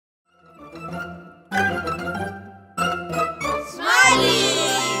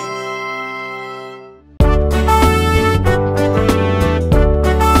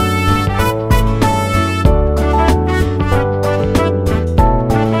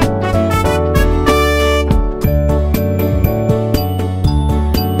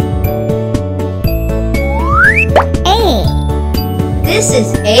This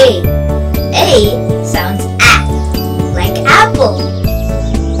is A. A sounds A, like apple.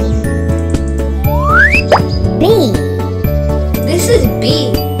 B. This is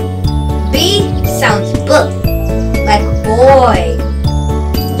B. B sounds B, like boy.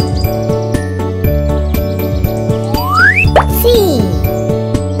 C.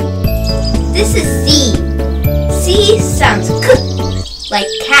 This is C. C sounds K, like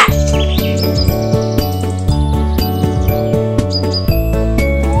cat.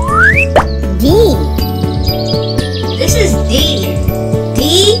 D. This is D. D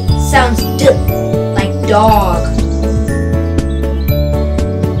sounds D, like dog.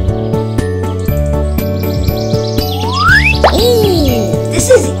 E. This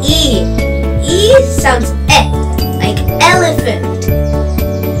is E. E sounds E, like elephant.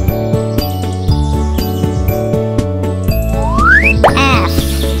 F.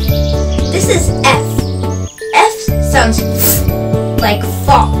 This is F. F sounds F, like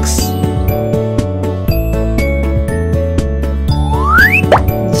fox.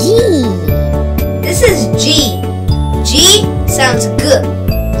 G. This is G. G sounds G,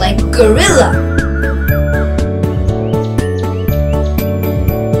 like gorilla.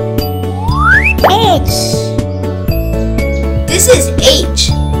 H. This is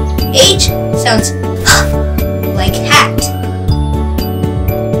H. H sounds like hat.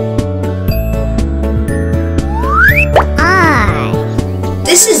 I.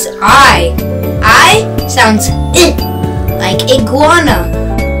 This is I. I sounds like iguana.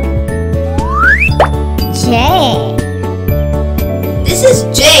 J. This is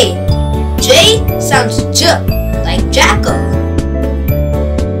J. J sounds J, like jackal.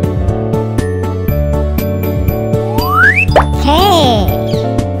 K.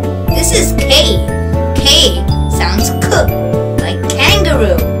 This is K. K sounds K, like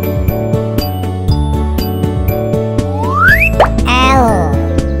kangaroo. L.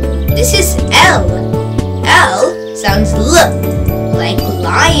 This is L. L sounds L, like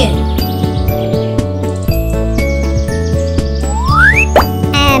lion.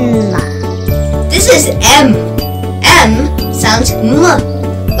 M. This is M. M sounds M,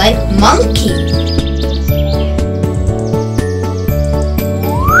 like monkey.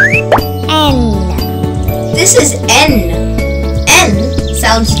 N. This is N. N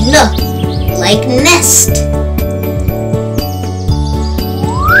sounds N, like nest.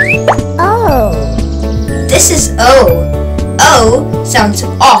 O. This is O. O sounds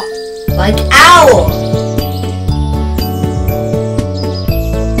O, like owl.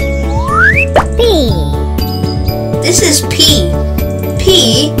 P. This is P.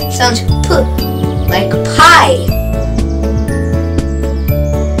 P sounds P, like pie.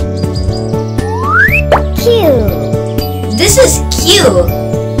 Q. This is Q.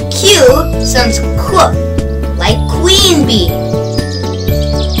 Q sounds Q, like queen bee.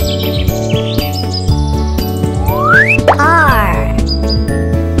 R.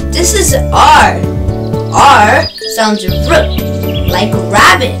 This is R. R sounds R, like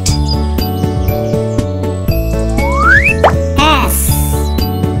rabbit. S.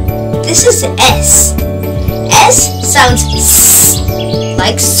 This is S. S sounds S,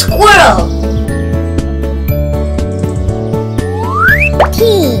 like squirrel. T.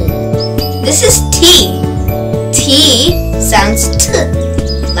 This is T. T sounds T,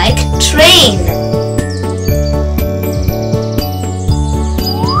 like train.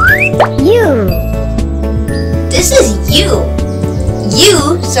 U. This is U.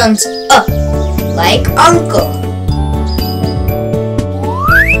 U sounds like uncle.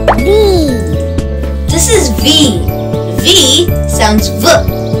 V. This is V. V sounds V,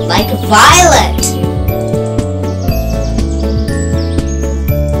 like violet.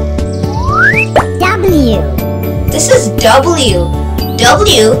 W. This is W.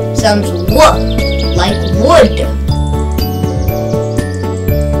 W sounds W, like wood.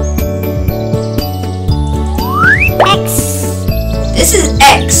 X. This is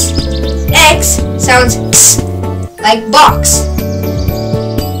X. X sounds X, like box.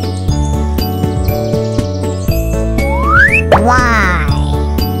 Y.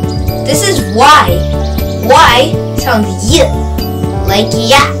 This is Y. Y sounds Y, like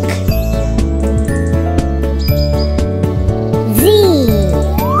yak. Z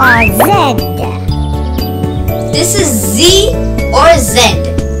or Z. This is Z or Z.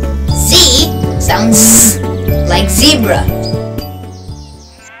 Z sounds Z, like zebra.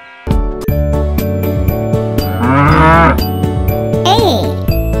 A.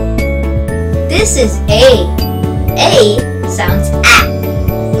 This is A. A sounds A,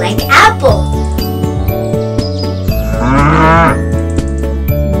 like apple.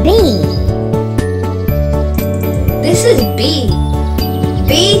 B. This is B.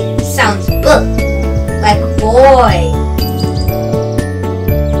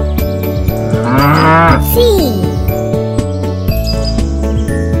 C.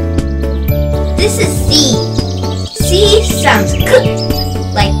 This is C. C sounds k,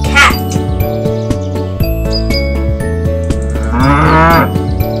 like cat.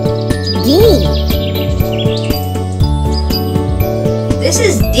 D. This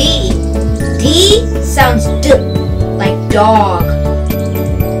is D. D sounds d, like dog.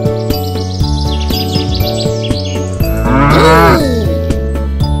 E.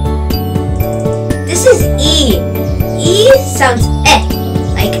 This is E. E sounds eh,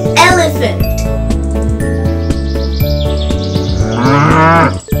 like elephant.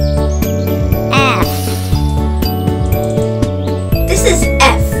 F. This is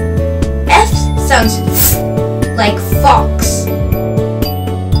F. F sounds f, like fox.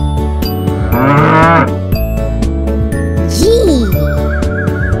 G.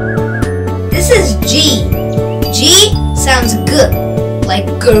 This is G. G sounds g, like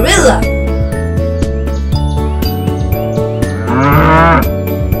gorilla.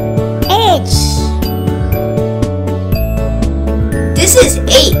 H. This is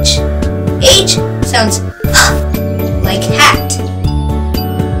H. H sounds like hat.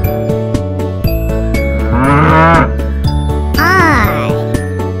 I.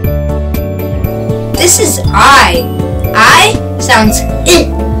 This is I. I sounds I,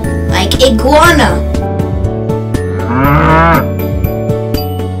 like iguana.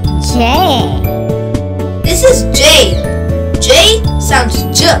 J. This is J. J sounds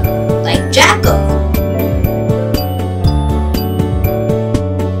j, like jackal.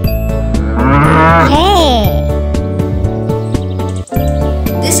 K.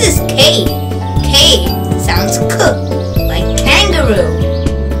 This is K. K sounds k, like kangaroo.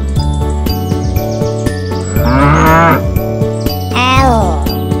 L.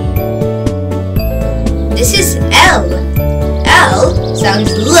 This is L. L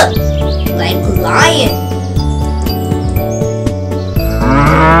sounds l, like lion.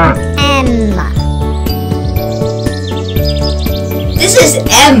 M. This is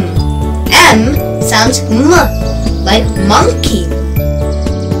M. M sounds m, like monkey.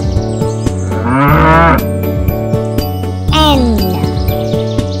 N.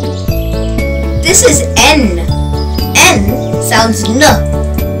 This is N. N sounds n,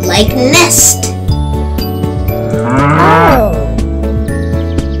 like nest. O.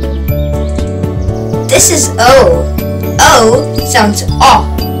 This is O. O sounds O,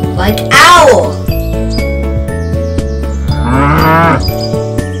 like owl.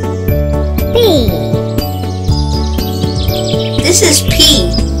 P. This is P.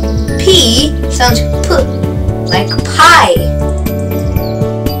 P sounds p, like pie.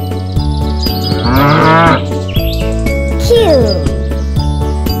 Q.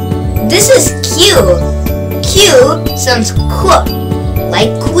 This is Q. Q sounds qu,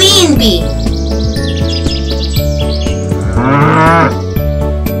 like queen bee.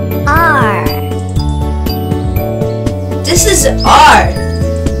 R. This is R.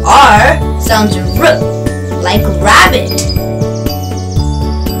 R sounds r, like rabbit.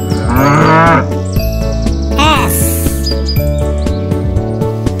 S.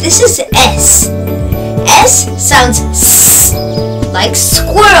 This is S. S sounds s, like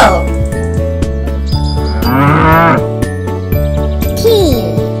squirrel. T.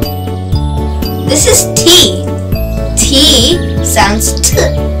 This is T. T sounds t,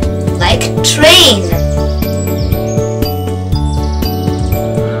 like train.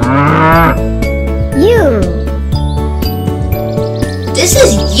 U. This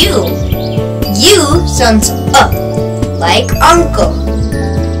is U. U sounds like uncle.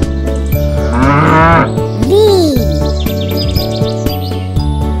 V.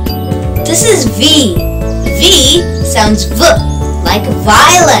 This is V. V sounds v, like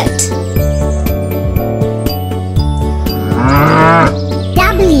violet.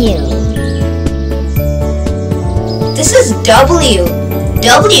 W. This is W.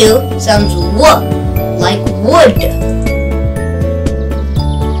 W sounds w, like wood.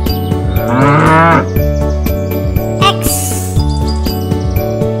 X.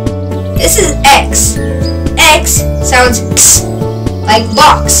 This is X. X sounds x, like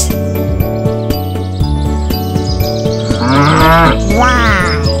box.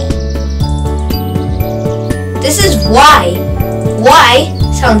 Y. This is Y. Y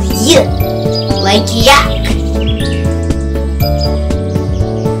sounds y, like yak.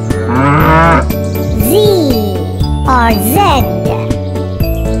 Z or Z.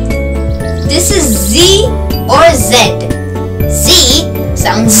 This is Z or Z. Z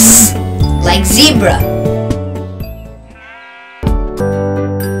sounds z, like zebra.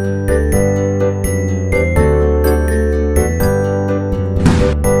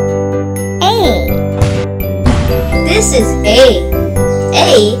 A. This is A.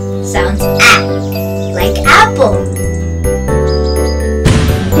 A sounds A, like apple.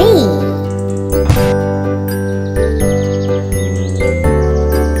 B.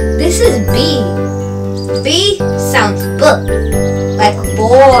 This is B. B sounds B, like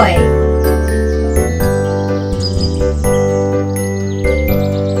boy.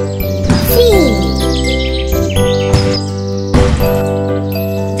 C.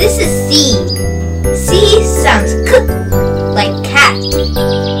 This is C. C sounds K, like cat.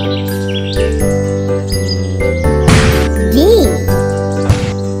 D.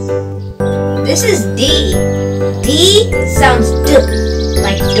 This is D. D sounds D,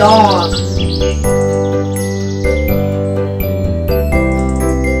 like dog.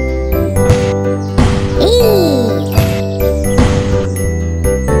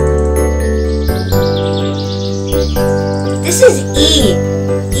 This is E.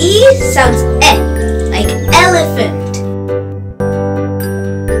 E sounds E, like elephant.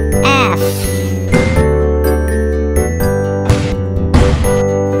 F.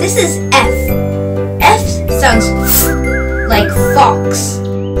 This is F. F sounds F, like fox.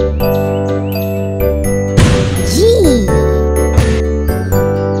 G.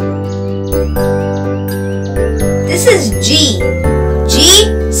 This is G.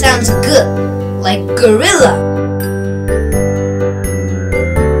 G sounds G, like gorilla.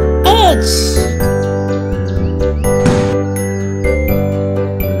 H.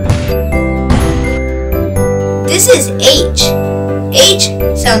 This is H. H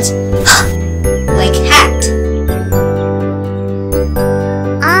sounds like hat.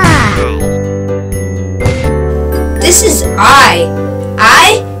 I. This is I.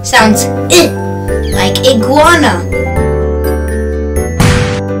 I sounds like iguana.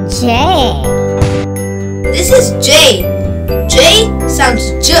 J. This is J. J sounds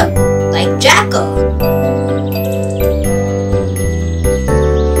J, like jackal.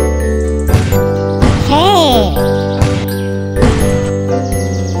 K.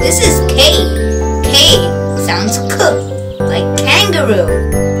 This is K. K sounds K, like kangaroo.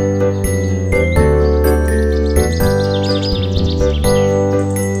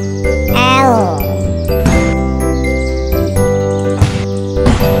 L.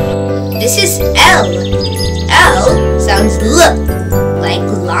 This is L. L sounds L, like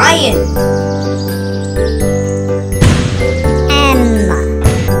lion. M.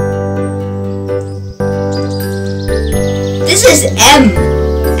 This is M.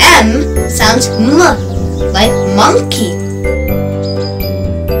 M sounds M, like monkey.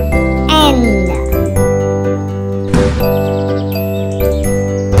 N.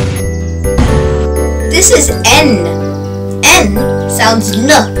 This is N. N sounds N,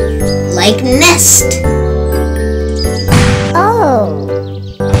 like nest. O.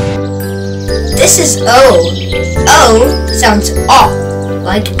 This is O. O sounds O,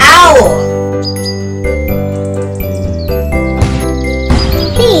 like owl.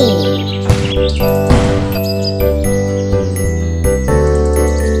 P.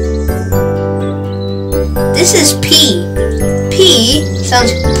 This is P. P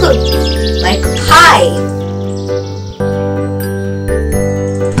sounds P, like pie.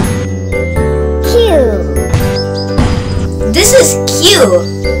 Q. This is Q.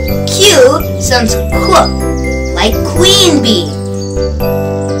 Q sounds Q, like queen bee.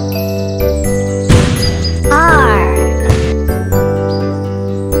 R.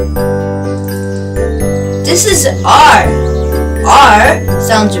 This is R. R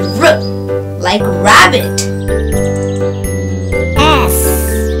sounds R, like rabbit. S.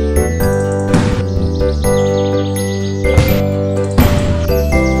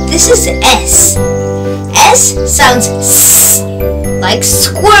 This is S. S sounds S, like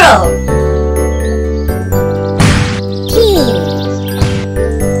squirrel. T.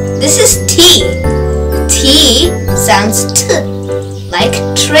 This is T. T sounds T, like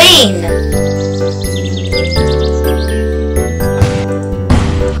train.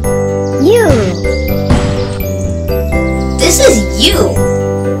 U. This is U.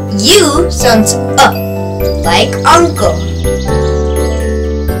 U sounds like uncle.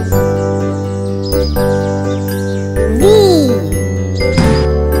 V.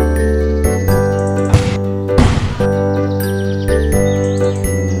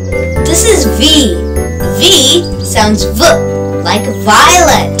 This is V. V sounds V, like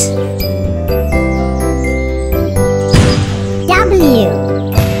violet. W.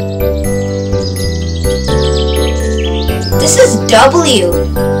 This is W.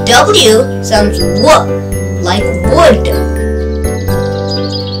 W sounds W, like wood.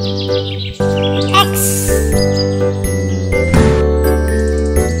 X.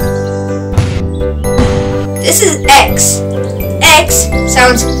 This is X. X. X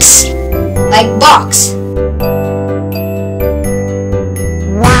sounds X, like box.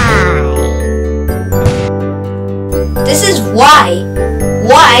 Y. This is Y.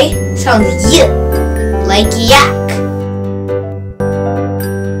 Y sounds Y, like yak.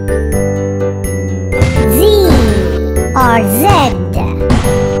 Z or Z.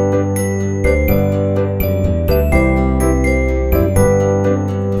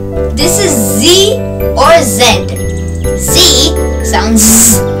 This is Z or Z. Z sounds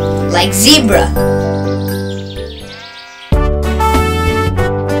Z, like zebra.